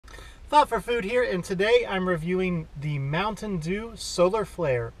Thought for Food here, and today I'm reviewing the Mountain Dew Solar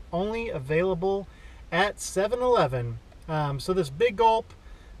Flare, only available at 7-Eleven. So this big gulp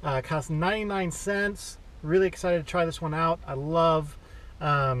costs 99 cents. Really excited to try this one out. I love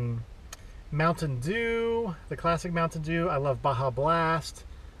Mountain Dew, the classic Mountain Dew. I love Baja Blast.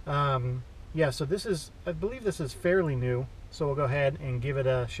 Yeah, so this is, I believe this is fairly new, so we'll go ahead and give it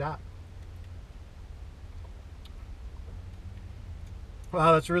a shot.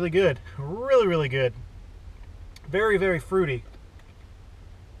 Wow, that's really good. Really, really good. Very, very fruity.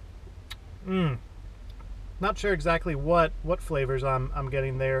 Not sure exactly what flavors I'm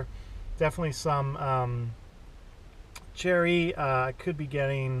getting there. Definitely some cherry. I could be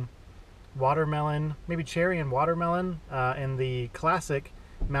getting watermelon, maybe cherry and watermelon, and the classic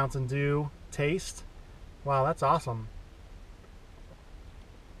Mountain Dew taste. Wow, that's awesome.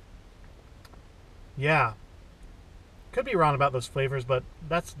 Yeah. Could be wrong about those flavors, but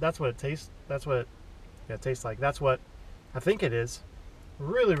that's what it tastes. That's what it tastes like. That's what I think it is.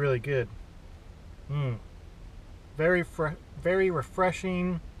 Really, really good. Very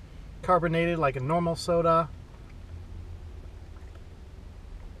refreshing, carbonated like a normal soda.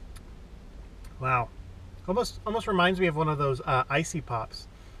 Wow, almost reminds me of one of those icy pops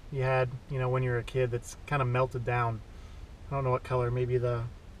you had, when you were a kid. That's kind of melted down. I don't know what color. Maybe the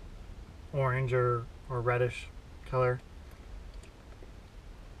orange or reddish color.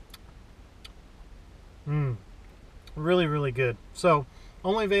 Really, really good. So,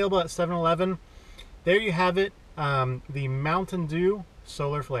 only available at 7-Eleven. There you have it, the Mountain Dew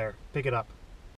Solar Flare. Pick it up.